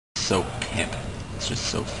so pimp. It's just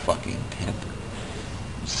so fucking pimp.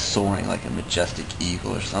 Soaring like a majestic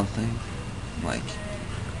eagle or something. Like,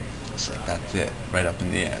 it's like, that's it. Right up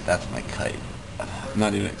in the air. That's my kite. I'm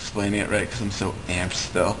not even explaining it right because I'm so amped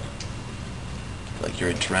still. Like,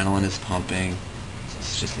 your adrenaline is pumping.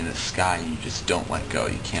 It's just in the sky and you just don't let go.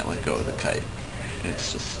 You can't let go of the kite. And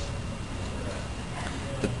it's just...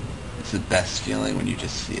 It's the best feeling when you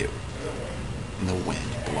just see it in the wind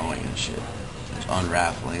blowing and shit. It's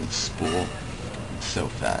unraveling the spool. It's so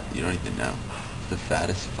fat. You don't even know. The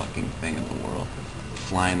fattest fucking thing in the world.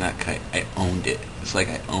 Flying that kite, I owned it. It's like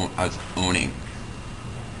I was owning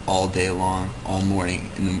all day long, all morning,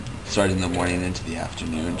 starting in the morning and into the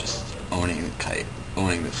afternoon, just owning the kite,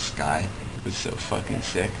 owning the sky. It was so fucking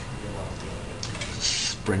sick.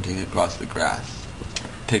 Sprinting across the grass.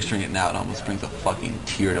 Picturing it now, it almost brings a fucking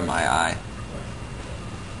tear to my eye.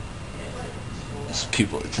 Just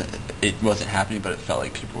people, it wasn't happening, but it felt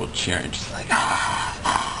like people were cheering, just like,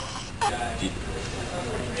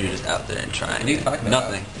 You're just out there and trying.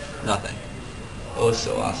 Nothing. Nothing. It was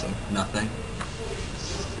so awesome. Nothing.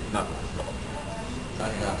 Nothing.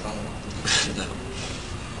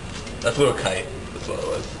 I flew a kite. That's what it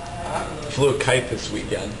was. I flew a kite this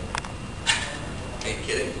weekend. Are you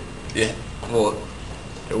kidding? Yeah. Well,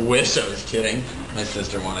 I wish I was kidding. My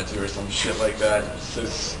sister wanted to or some shit like that.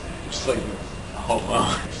 Just like,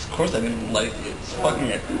 homo. Of course I didn't like it. It's fucking,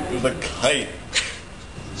 it was a kite.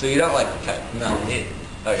 So you don't like the kite? No.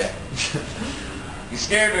 Okay. You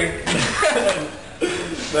scared me.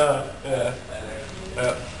 No, yeah.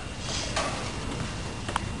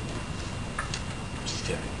 Just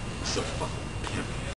kidding. So fucking